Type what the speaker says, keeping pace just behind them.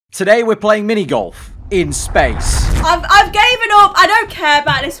Today we're playing mini golf in space. I've given up. I don't care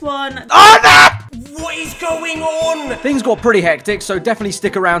about this one. Oh no! What is going on? Things got pretty hectic, so definitely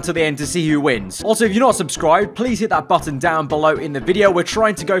stick around to the end to see who wins. Also, if you're not subscribed, please hit that button down below in the video. We're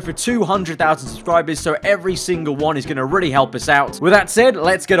trying to go for 200,000 subscribers, so every single one is going to really help us out. With that said,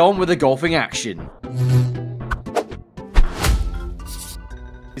 let's get on with the golfing action.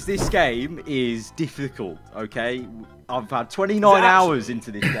 This game is difficult, okay? I've had 29 hours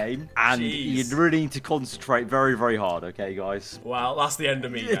into this game, and you really need to concentrate very, very hard, okay, guys? Well, that's the end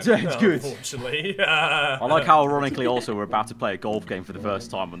of me, It's then, good. Unfortunately. I like how, ironically, also, we're about to play a golf game for the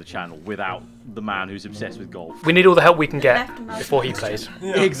first time on the channel without the man who's obsessed with golf. We need all the help we can get before he plays.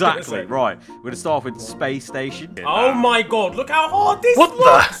 Yeah, Exactly, right. We're going to start off with Space Station. Oh my god, look how hard this What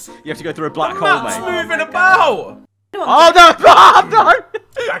looks! the? You have to go through a black The hole, map's mate. moving about! Oh, no! Oh, no!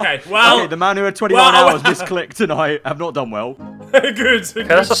 Okay, well... Okay, the man who had 29 hours misclicked tonight. Have not done well. good. Okay,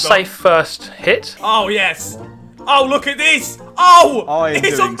 that's a safe first hit. Oh, yes. Oh, look at this! Oh! I am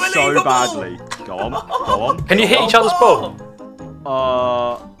it's doing so unbelievable! badly. Go on, go on. Can you hit each other's ball?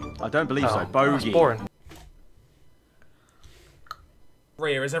 I don't believe so. That's Bogey. boring.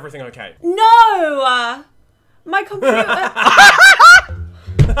 Ria, is everything okay? No! My computer...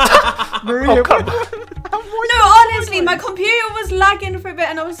 Maria, Oh, come on. No, honestly, my computer was lagging for a bit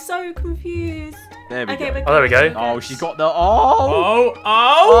and I was so confused. There we Okay, go. Oh, there we go. Oh, she got the... Oh! Oh,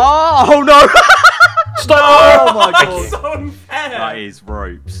 oh! Oh, no! Stop! Oh, my Thank God. you. So unfair! That is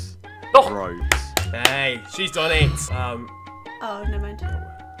ropes. Oh. Ropes. Hey, she's done it. Oh, never mind.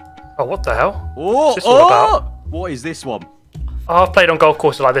 Oh, what the hell? Oh, What's this all about? What is this one? Oh, I've played on golf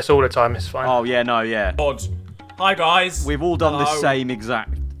courses like this all the time. It's fine. Oh, yeah, no, yeah. God. Hi, guys. We've all done the Hello. same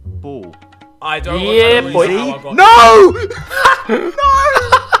exact ball. I don't Yeah, know boy. how I got No! No!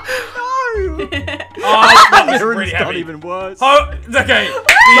 Oh, that was Mirren's really done heavy. even worse. Oh, okay.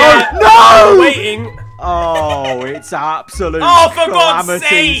 No! Waiting. Oh, it's absolute Oh, for God's calamities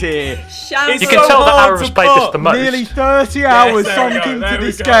sake! here. Shout It's You so can tell that hard Aarava's to played this put. the most. Nearly 30 hours there we sunk go, into there we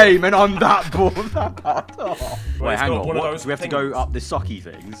this go. game, and I'm that bored. Oh. Wait, it's hang got on. one of What? those Do we have to things. go up the sucky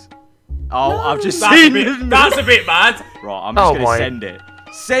things? Oh, I've just That's a seen bit, it. that's a bit bad. Right, I'm just Oh going my. to send it.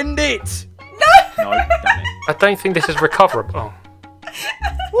 Send it! No, damn it. I don't think this is recoverable.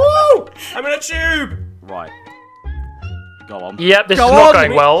 Woo! I'm in a tube. Right. Go on. Yep, this Go is not on.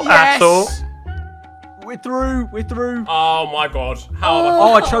 going well at all. Yes! We're through. We're through. Oh my god. How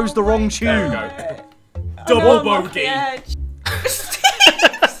Oh, I chose the wrong There we tune. go. Oh, Double no, I'm off bogey. the edge.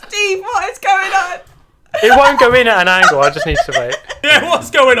 Steve, what is going on? It won't go in at an angle. I just need to wait. Yeah, what's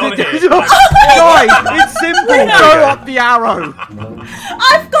going on here? Guys, it's simple. Go up the arrow.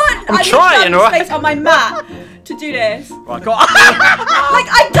 I've got... I'm I trying, need right? space on my map to do this. Right, go. Like,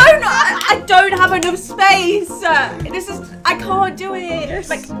 I don't have enough space. This is... I can't do it.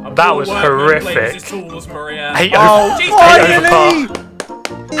 Like, That was horrific. His tools, Maria. 8 Oh, over, Jeez, 8 over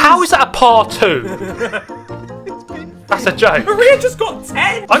par. How is that a par 2? That's a joke. Maria just got 10.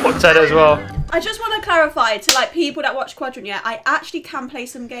 I got 10 as well. I just want to clarify to like people that watch Quadrant, yeah, I actually can play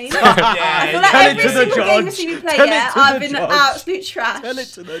some games. I Yeah, feel like Tell it every to the single game you judge. see me play, Tell it yeah, to I've the been judge. absolute trash. Tell it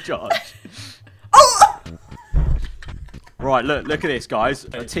to the judge. Oh! Right, look at this, guys. A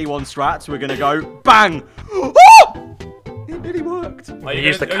T1 strats. We're gonna go bang. Oh! It nearly worked. Are You you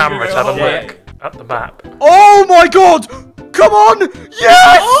use the gonna- camera to have a are you gonna go look at the map. Oh my God! Come on!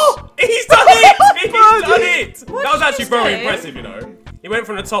 Yes! He's done it! He's done Birdie! it! That was did actually you very say? impressive, you know. He went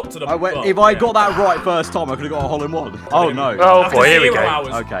from the top to the bottom. If I got that right first time, I could have got a hole in one. Oh no. Oh After boy, here we 0 go. hours.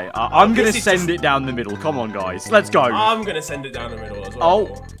 Okay, I'm gonna This is send just- it down the middle. Come on, guys. Let's go. I'm gonna send it down the middle as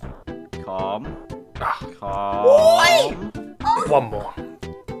well. Oh. Calm. Ah, Calm. one more.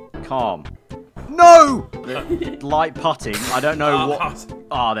 Calm. No! Light putting. I don't know what. cut.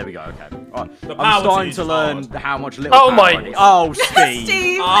 Ah, there we go. Okay. Right. The I'm power starting is to learn hard. how much little. Oh power my- I need. Oh, Steve.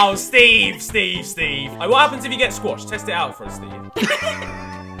 Steve! Oh, Steve. Like, what happens if you get squashed? Test it out for us, Steve.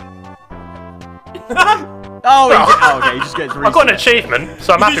 Oh, okay. He just gets. I've got an achievement,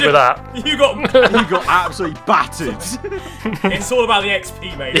 so I'm happy with that. You got... He got absolutely battered. It's all about the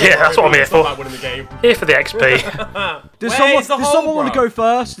XP, mate. Yeah, that's what I'm here It's not for. about winning the game. Here for the XP. Does Where's the someone hole, want to bro? go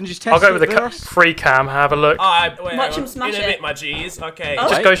first and just test I'll go with it the for us? free cam, have a look. Wait, Watch hang him on. smash In a it. bit, my G's. Okay. Oh.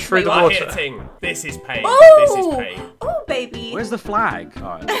 Just go through Wait, the Start water. hitting. This is pain. Oh! This is pain. Oh, baby. Where's the flag?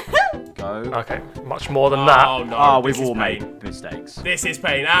 All right. Go. Okay, much more than that. Oh, no. Ah, this we've is all pain. made mistakes. This is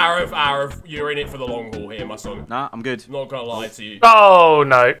pain. Aarava, you're in it for the long haul here, my son. Nah, I'm good. Not gonna lie to you. Oh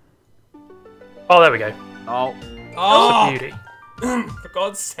no. Oh, there we go. Oh. Oh, Beauty. for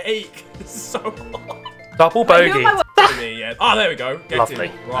God's sake. This is so hard. Double Who am bogey. I For me, yeah. Oh, there we go. Get Lovely.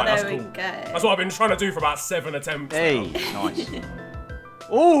 in. Right, that's There we cool. go. That's what I've been trying to do for about 7 attempts. Hey, now. nice.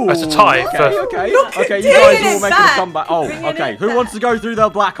 Oh, That's a tie. Okay, for okay. Look at Okay, you this. guys all making a Back. comeback. Oh, Bringing okay. it Who back. wants to go through the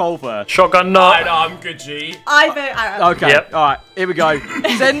black hole first? Shotgun I nut. know, I'm good, G. I vote Aarava. Okay. Yep. All right. Here we go.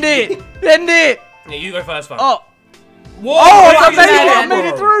 Send it. Send it. Yeah, you go first, man. Oh. Whoa, I made made it. I it. made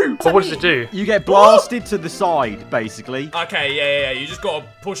it through. But what does it do? You get blasted to the side, basically. Okay, yeah. You just gotta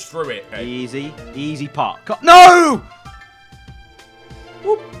push through it. Okay. Easy. Easy putt. No!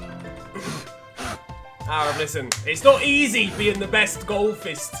 Aarava, listen, it's not easy being the best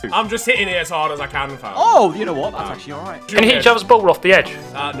golfist. I'm just hitting it as hard as I can, fam. Oh, you know what? That's actually all right. Can you hit each other's ball off the edge?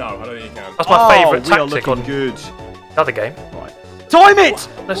 No, I don't think you can. That's my favourite we are tactic looking on good. the other game. Right. Time it!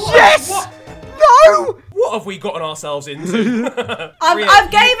 Let's- Yes! What? No! What have we gotten ourselves into?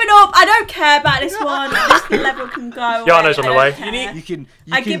 I've given up. I don't care about this one. This level can go. Yano's on the way. You can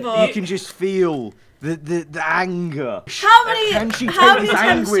I you can just feel the anger. How many Can she how take many this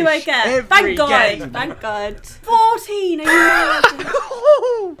attempts do I anguish get? every Thank God. game? Thank God. 14. Are you mad?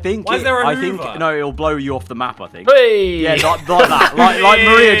 Think Why is there a I think Hoover? no, it'll blow you off the map. I think. Hey! Yeah, like that, like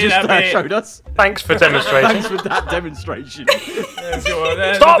Maria just That bit. showed us. Thanks for demonstrating. Thanks for that demonstration. There's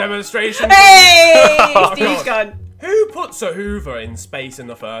the Stop! demonstration. Hey! Oh, Steve's God. gone. Who puts a Hoover in space in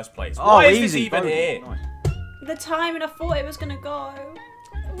the first place? Oh, Why is easy. this even bogey. here? Nice. The time and I thought it was gonna go.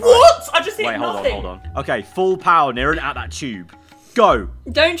 What? I just hit Wait, hold nothing. on. Okay, full power near and at that tube. Go.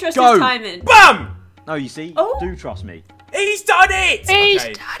 Don't trust Go. his timing. BAM! No, you see, Oh. do trust me. He's done it! He's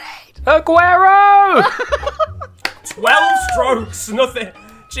Okay. done it! Aguero! 12 strokes, nothing.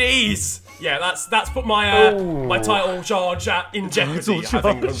 Jeez. Yeah, that's put my my title charge in jeopardy, I think,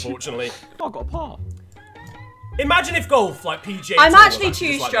 charge. unfortunately. Oh, I got a par. Imagine if golf, like PGA I'm Tour, actually was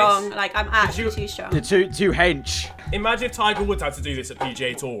too like strong. this. Like I'm actually you- too strong. The two hench. Imagine if Tiger Woods had to do this at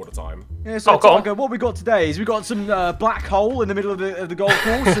PGA Tour all the time. Yeah, so Oh, go on. Tiger, what we got today is we got some black hole in the middle of the golf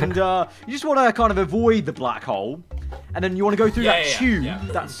course, and you just want to kind of avoid the black hole, and then you want to go through that tube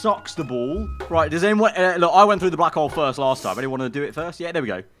that sucks the ball. Right? Does anyone look? I went through the black hole first last time. Anyone want to do it first? Yeah, there we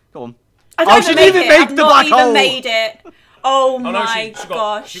go. Go on. I don't she even didn't make even it. make I've the not black even hole. made it. Oh, no, my she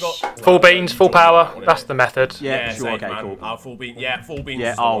gosh. got Full beans, full power. That's the method. Yeah, sure. same, Okay, man. cool. Full bean. Yeah, full beans.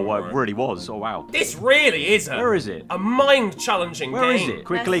 Yeah. is the Oh, one, well, bro. it really was. Oh, wow. This really is Where is it? a mind-challenging Where is game. it?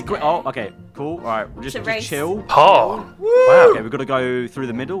 Quickly, Let's quick. go. Oh, okay, cool. All right, It's a just race. chill. Par. Wow. Okay, we've got to go through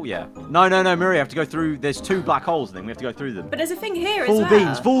the middle. Yeah. No, Maria, have to go through. There's two black holes. Then we have to go through them. But there's a thing here Full as well.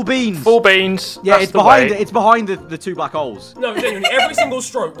 beans. Full beans. Full beans. Yeah, That's it's the behind way. it. It's behind the two black holes. No, genuinely, every single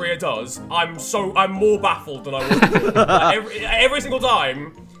stroke Rhea does, I'm more baffled than I was. Like, every single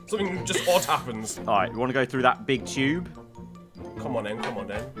time, something just odd happens. All right, you want to go through that big tube? Come on then.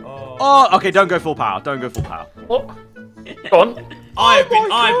 Oh. Oh, okay. Don't go full power. Don't go full power. What? Go on. I've been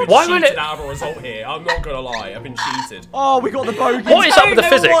Why won't cheated it- out of a result here. I'm not gonna lie. I've been cheated. Oh, we got the bogey. What is I up with the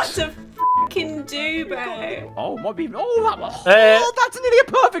don't know what physics? to fucking do, bro. Oh, might be. Oh, that was. Uh, Oh, that's nearly a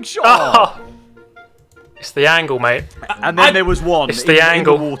perfect shot. Ah. It's the angle, mate. And then there was one. It's the in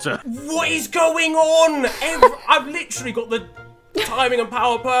angle. the water. What is going on? I've literally got the timing and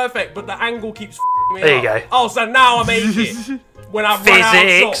power perfect, but the angle keeps me There up. you go. Oh, so now I make it. When I've run out of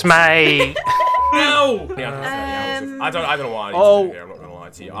Physics, shots. mate. No. I don't know what I need to do here. I'm not gonna lie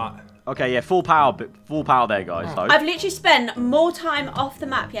to you. Okay, yeah, full power. Full power there, guys. So. I've literally spent more time off the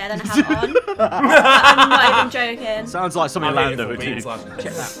map, yeah, than I have on. I'm not even joking. Sounds like something I'm Lando would do. beans, lad.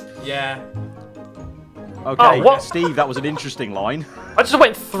 Check that. Yeah. Okay, Oh, what? Steve, that was an interesting line. I just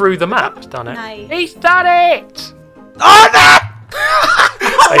went through the map. He's done it. Nice. He's done it. Oh no!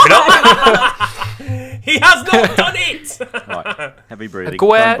 Maybe not. He has not done it. Right, heavy breathing.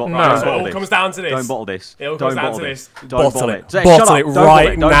 Aguero- Don't no. don't So it bottle all this. comes down to this. Don't bottle this. It all Don't comes down bottle to this. this. Don't Bottle it. Zach, Bottle shut it up. Don't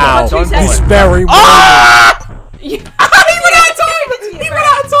right bottle it. now. Don't Two bottle This it. very moment. He He ran out of time. He ran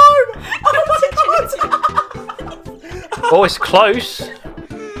out of time. Oh, it's close.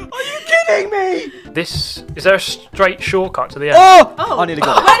 Are you kidding me? This is there a straight shortcut to the end? Oh! Oh. I nearly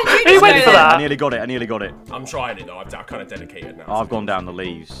got it. Where did you He just went go for then? that. I nearly got it. I nearly got it. I'm trying it though. I'm kind of dedicated now. I've gone down the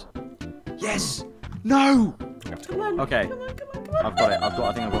leaves. Yes. No. Come on. Okay. Come on, come on, come on. I've got it. I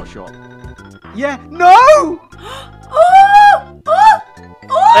think I've got a shot. Yeah. No. Oh! Oh!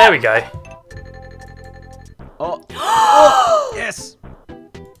 Oh! There we go. Oh. Oh. Yes.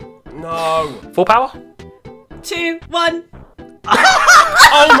 No. Full power? 2, 1.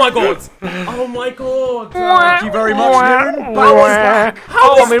 Oh my god. Oh my god. Thank you very much, Darren. Back.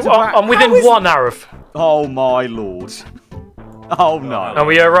 Oh, I'm within one Aarava. Oh my lord. Oh no. And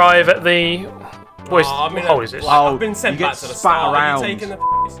we arrive at the. What hole is this? Oh, I've been sent you get back to the spat start. around. Are you taking the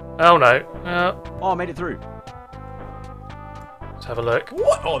piss? Oh no. Oh, I made it through. Let's have a look.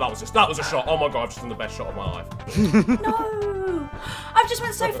 What? Oh, that was a shot. Oh my god, I've just done the best shot of my life. No. I've just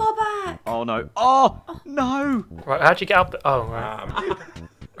went so far back. Oh no. Oh no. Right, how'd you get up? Oh, right.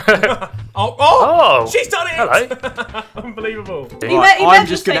 Oh, she's done it! Hello. Unbelievable. Right, he I'm better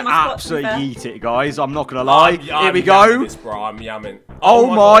just take gonna my spot, to be absolutely fair. yeet it, guys. I'm not gonna lie. Here I'm we yamming go. This, bro. I'm yamming. Oh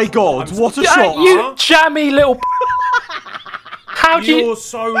my god, what a shot! You jammy little. How do you? You're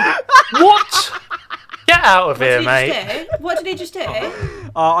so. What? Get out of here, mate. What did he just do?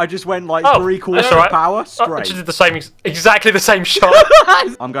 I just went like Oh, 3/4 that's all right. power I straight. just did the same, exactly the same shot.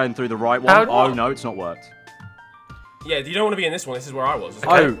 I'm going through the right one. How- Oh no, it's not worked. Yeah, you don't want to be in this one. This is where I was.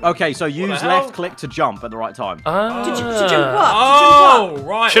 Oh, okay, so use hell? left click to jump at the right time. To jump what? Oh,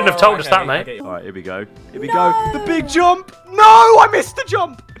 right. Shouldn't have told us that, mate. Okay. Alright, here we go. Here we go. The big jump! No! I missed the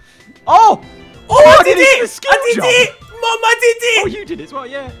jump! Oh! Oh, I did the it! skill I did jump. it! Mom, I did Oh, it! you did it as well,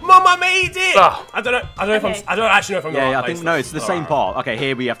 yeah. Mom, I made it! Oh. I don't know. I don't know Okay. if I don't actually know if I'm. Yeah, I think no, it's the same part. part. Okay,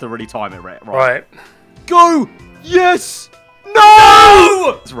 here we have to really time it right. Right. Go! Yes!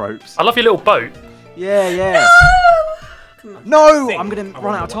 No! It's ropes. I love your little boat. Yeah, yeah. Come on. No! I'm gonna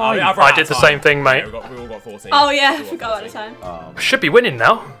run out of time. I did the same thing, mate. Yeah, we all got 14. Oh yeah, I We all forgot got at the 14. time. I should be winning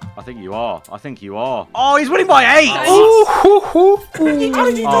now. I think you are. I think you are. Oh, he's winning by 8! Ooh, hoo, hoo, How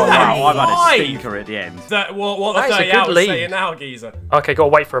did you do Oh, that? no, I've had a Why? stinker at the end. What the That is a 30 good hours lead. saying now, geezer? Okay, gotta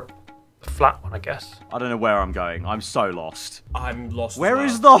wait for a flat one, I guess. I don't know where I'm going. I'm so lost. I'm lost. Where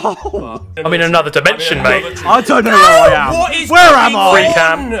as is well. the hole? I'm in another dimension, I'm in mate. another I don't know where I am. What is Where am going I? Free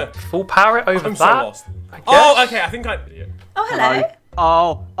on? cam. Full power it over I'm so that. lost. I guess. Oh, okay. I think I. Yeah. Oh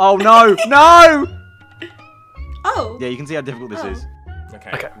hello. Oh no, no! Oh. Yeah, you can see how difficult this is.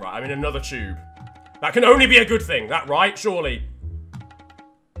 Okay. Right. I'm in another tube. That can only be a good thing. That right? Surely.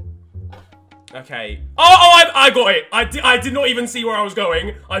 Okay. I got it. I did not even see where I was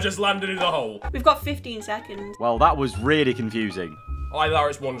going. I just landed in the hole. We've got 15 seconds. Well, that was really confusing. Either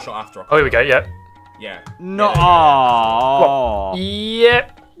it's one shot after. Oh, here we go. Yep. Yeah. No. Yeah, Oh.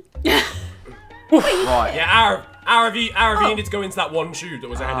 Yep. Right. yeah. Aarava, you needed to go into that one tube that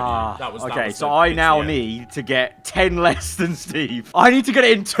was ahead of you. That was. Okay, was so the I big- now yeah. need to get 10 less than Steve. I need to get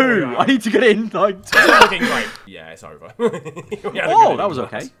it in 2. yeah. I need to get it in like 2. It's looking great. Yeah, it's over. Oh, that was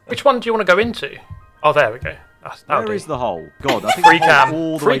okay. Which one do you want to go into? Oh, there we go. Where is the hole? God, I think free the hole's cam?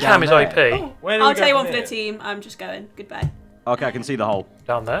 all the Free way cam down is there. OP. Where do we I'll go tell you from one for the here? team. I'm just going. Goodbye. Okay, I can see the hole.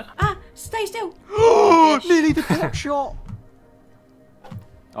 Down there. Ah, stay still. Nearly the clock shot.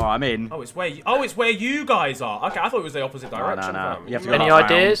 All right, I'm in. Oh, it's where you guys are. Okay, I thought it was the opposite direction. no. fam. You have to go Any that round.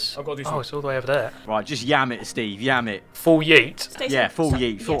 ideas? I've got to do Oh, it's all the way over there. Right, just yam it, Steve. Yam it. Full yeet. Stay Yeah, still. full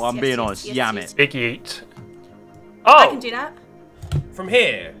yeet. Full, I'm being honest. Yam it. Big yeet. I can Oh! do that. From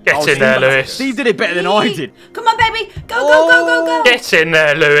here. Get Oh, in there, Steve- Lewis. Steve did it better than I did. Come on, baby. Go. Get in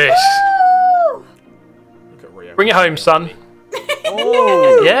there, Lewis. Woo! Look at Rio. Bring it home, son.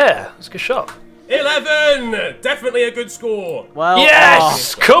 Oh. Yeah, that's a good shot. 11! Definitely a good score. Well,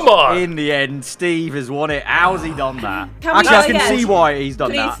 Yes! Come on! in the end, Steve has won it. How's he done that? Can we Actually, go I can again? see why he's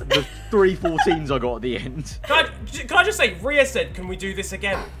done Please? that. The 3 14s I got at the end. Can I just say, Ria said, can we do this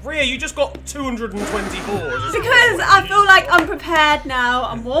again? Ria, you just got 224. Because I feel like I'm prepared now.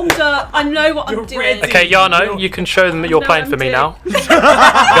 I'm warmed up. I know what You're I'm doing. ready. Okay, Yano, you can show them that you're know playing what for I'm me doing. now.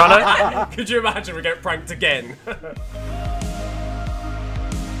 Yano? Could you imagine we get pranked again?